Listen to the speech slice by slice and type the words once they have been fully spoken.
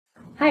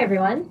Hi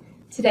everyone!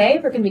 Today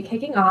we're going to be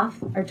kicking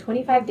off our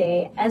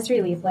 25-day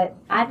Esri Leaflet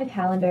Advent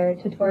Calendar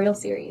tutorial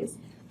series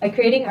by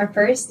creating our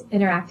first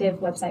interactive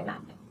website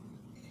map.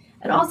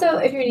 And also,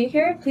 if you're new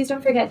here, please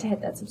don't forget to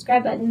hit that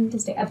subscribe button to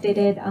stay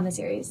updated on the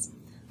series.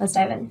 Let's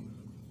dive in.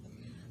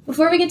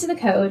 Before we get to the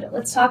code,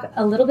 let's talk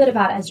a little bit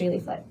about Esri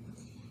Leaflet.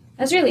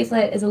 Esri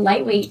Leaflet is a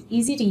lightweight,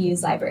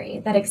 easy-to-use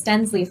library that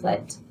extends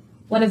Leaflet,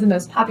 one of the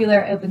most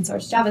popular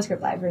open-source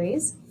JavaScript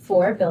libraries,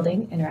 for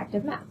building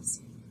interactive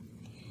maps.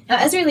 Now,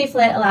 Esri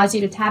Leaflet allows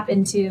you to tap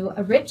into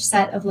a rich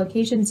set of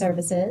location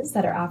services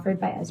that are offered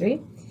by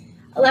Esri,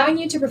 allowing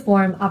you to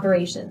perform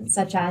operations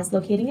such as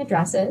locating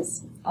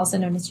addresses, also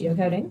known as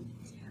geocoding,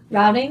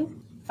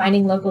 routing,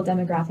 finding local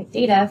demographic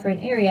data for an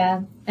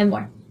area, and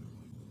more.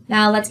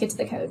 Now let's get to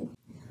the code.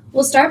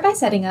 We'll start by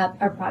setting up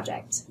our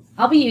project.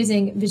 I'll be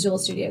using Visual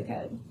Studio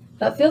Code,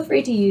 but feel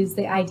free to use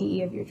the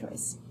IDE of your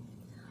choice.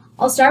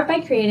 I'll start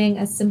by creating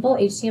a simple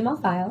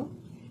HTML file,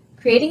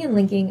 creating and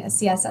linking a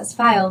CSS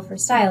file for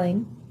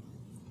styling,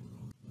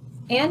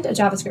 and a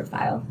JavaScript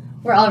file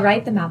where I'll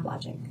write the map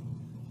logic.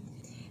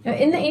 Now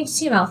in the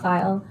HTML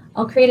file,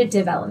 I'll create a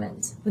div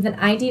element with an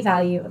ID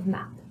value of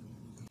map.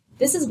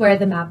 This is where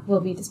the map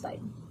will be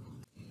displayed.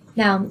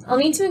 Now, I'll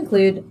need to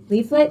include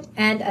Leaflet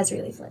and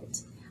Esri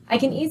Leaflet. I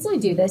can easily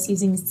do this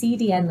using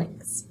CDN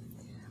links.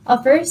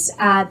 I'll first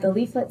add the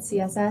Leaflet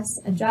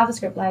CSS and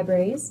JavaScript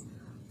libraries,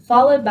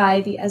 followed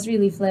by the Esri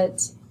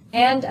Leaflet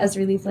and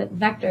Esri Leaflet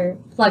Vector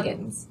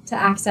plugins to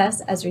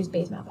access Esri's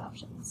basemap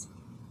options.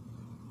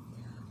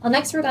 I'll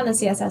next work on the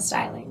CSS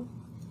styling.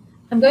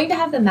 I'm going to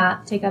have the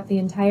map take up the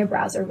entire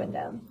browser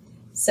window,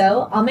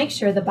 so I'll make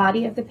sure the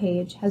body of the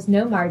page has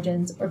no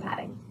margins or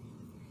padding.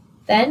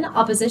 Then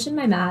I'll position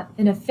my map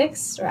in a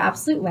fixed or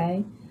absolute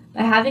way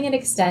by having it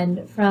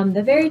extend from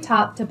the very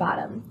top to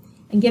bottom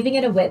and giving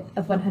it a width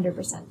of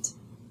 100%.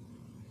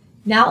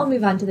 Now I'll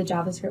move on to the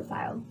JavaScript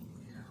file.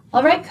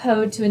 I'll write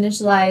code to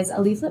initialize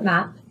a leaflet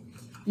map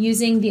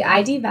using the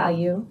ID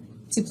value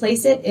to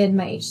place it in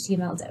my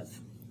HTML div.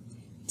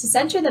 To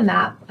center the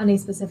map on a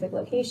specific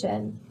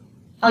location,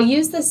 I'll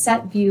use the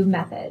setView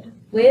method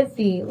with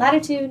the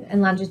latitude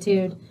and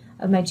longitude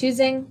of my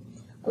choosing,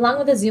 along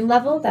with a zoom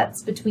level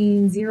that's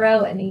between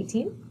 0 and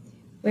 18,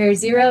 where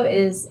 0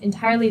 is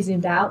entirely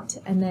zoomed out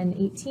and then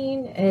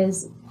 18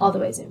 is all the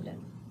way zoomed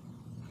in.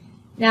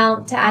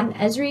 Now, to add an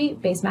Esri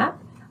basemap,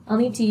 I'll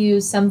need to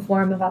use some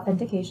form of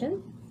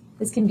authentication.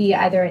 This can be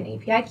either an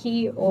API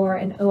key or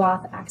an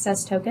OAuth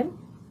access token.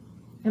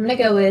 I'm going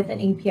to go with an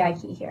API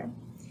key here.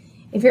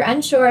 If you're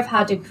unsure of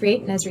how to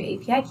create an Esri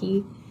API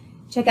key,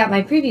 check out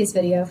my previous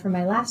video from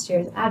my last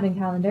year's Advent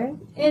Calendar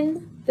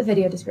in the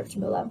video description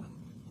below.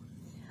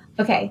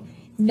 Okay,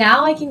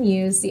 now I can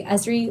use the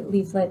Esri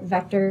Leaflet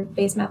Vector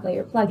Basemap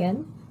Layer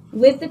plugin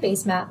with the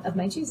basemap of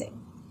my choosing.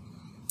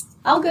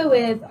 I'll go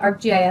with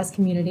ArcGIS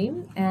Community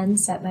and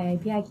set my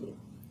API key.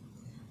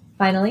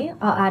 Finally,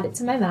 I'll add it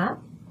to my map,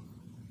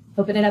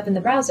 open it up in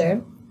the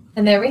browser,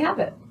 and there we have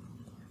it,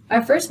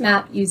 our first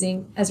map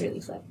using Esri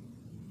Leaflet.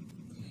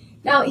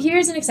 Now,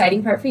 here's an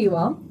exciting part for you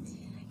all.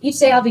 Each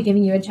day I'll be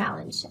giving you a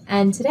challenge,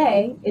 and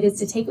today it is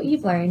to take what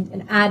you've learned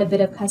and add a bit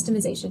of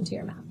customization to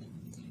your map.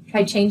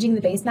 Try changing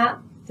the base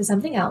map to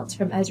something else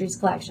from Esri's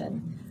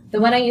collection.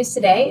 The one I used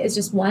today is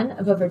just one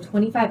of over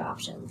 25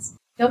 options.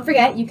 Don't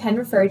forget you can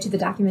refer to the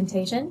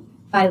documentation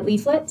by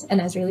Leaflet and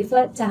Esri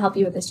Leaflet to help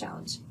you with this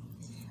challenge.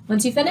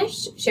 Once you've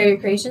finished, share your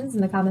creations in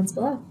the comments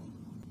below.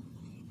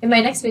 In my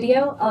next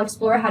video, I'll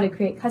explore how to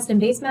create custom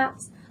base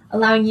maps,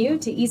 allowing you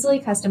to easily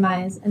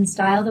customize and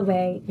style the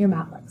way your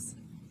map looks.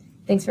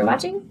 Thanks for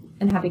watching,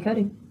 and happy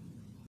coding!